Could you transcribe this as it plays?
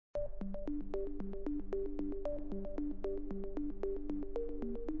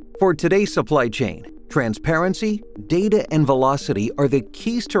For today's supply chain, transparency, data, and velocity are the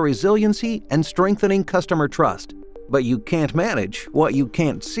keys to resiliency and strengthening customer trust. But you can't manage what you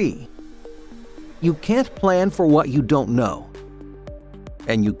can't see. You can't plan for what you don't know.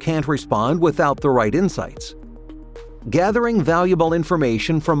 And you can't respond without the right insights. Gathering valuable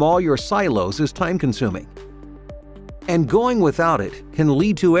information from all your silos is time-consuming. And going without it can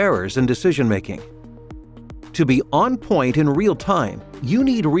lead to errors in decision-making. To be on point in real time, you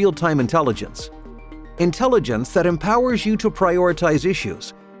need real-time intelligence. Intelligence that empowers you to prioritize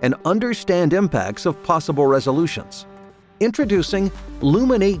issues and understand impacts of possible resolutions. Introducing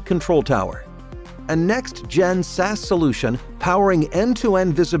Luminate Control Tower, a next-gen SaaS solution powering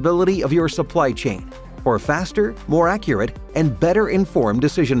end-to-end visibility of your supply chain for faster, more accurate, and better-informed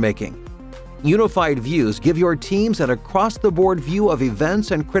decision-making. Unified views give your teams an across-the-board view of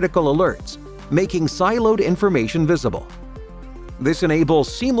events and critical alerts, making siloed information visible. This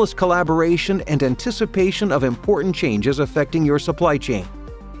enables seamless collaboration and anticipation of important changes affecting your supply chain.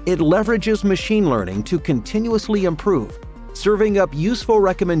 It leverages machine learning to continuously improve, serving up useful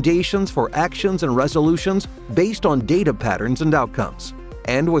recommendations for actions and resolutions based on data patterns and outcomes.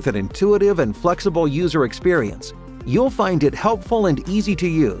 And with an intuitive and flexible user experience, you'll find it helpful and easy to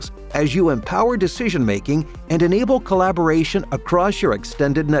use as you empower decision-making and enable collaboration across your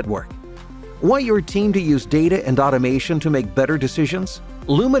extended network. Want your team to use data and automation to make better decisions?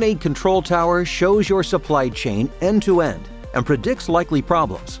 Luminate Control Tower shows your supply chain end-to-end and predicts likely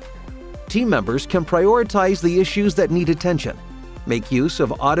problems. Team members can prioritize the issues that need attention, make use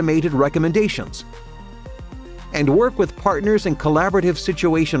of automated recommendations, and work with partners in collaborative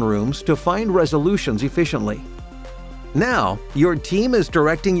situation rooms to find resolutions efficiently. Now, your team is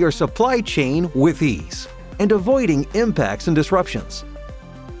directing your supply chain with ease and avoiding impacts and disruptions.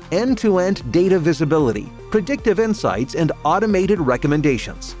 End-to-end data visibility, predictive insights, and automated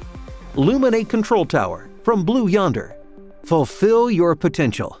recommendations. Luminate Control Tower from Yonder. Fulfill your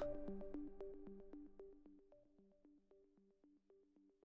potential.